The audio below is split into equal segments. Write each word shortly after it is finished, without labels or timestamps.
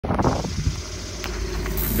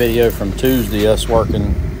Video from Tuesday, us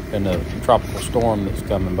working in the tropical storm that's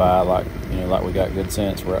coming by. Like we got good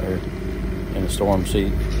sense right here in the storm.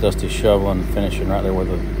 See Dusty shoveling, finishing right there where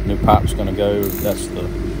the new pipe's going to go.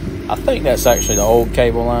 I think that's actually the old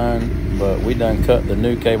cable line, but we done cut the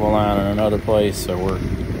new cable line in another place, so we're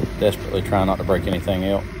desperately trying not to break anything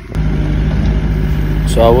out.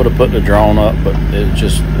 So I would have put the drone up, but it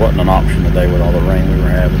just wasn't an option today with all the rain we were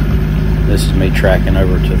having. This is me tracking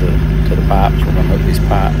over to the pipes. We're gonna hook these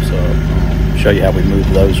pipes up, show you how we move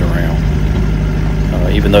those around.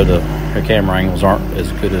 Even though the camera angles aren't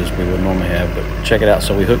as good as we would normally have, but check it out.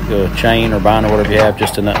 So we hook the chain or bind or whatever you have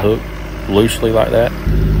just in that hook, loosely like that.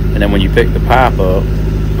 And then when you pick the pipe up,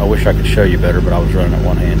 I wish I could show you better, but I was running it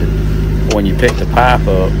one-handed. But when you pick the pipe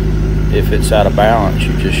up, if it's out of balance,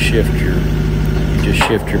 you just shift your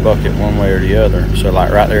bucket one way or the other. So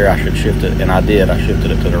like right there, I should shift it, and I did. I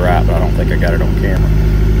shifted it to the right, but I don't think I got it on camera.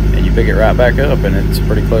 And you pick it right back up, and it's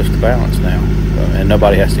pretty close to balance now. And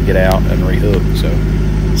nobody has to get out and rehook. So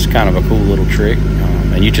it's kind of a cool little trick.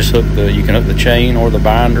 And you just you can hook the chain or the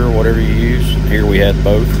binder, whatever you use. Here we had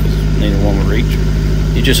both because neither one would reach.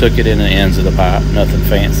 You just hook it in the ends of the pipe, nothing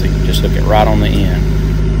fancy. Just hook it right on the end.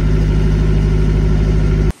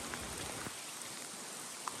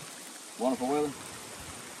 Wonderful weather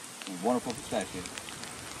and wonderful pistachio.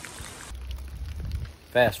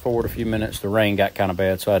 Fast forward a few minutes, the rain got kind of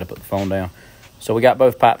bad, so I had to put the phone down. So we got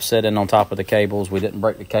both pipes set in on top of the cables. We didn't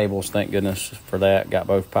break the cables, thank goodness for that. Got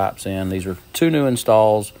both pipes in. These are 2 new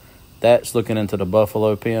installs. That's looking into the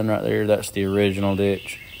buffalo pen right there. That's the original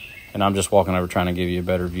ditch. And I'm just walking over trying to give you a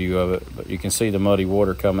better view of it. But you can see the muddy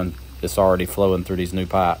water coming. It's already flowing through these new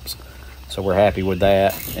pipes. So we're happy with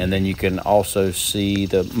that. And then you can also see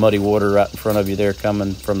the muddy water right in front of you there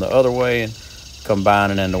coming from the other way and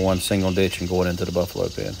combining into one single ditch and going into the buffalo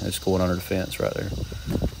pen. It's going under the fence right there.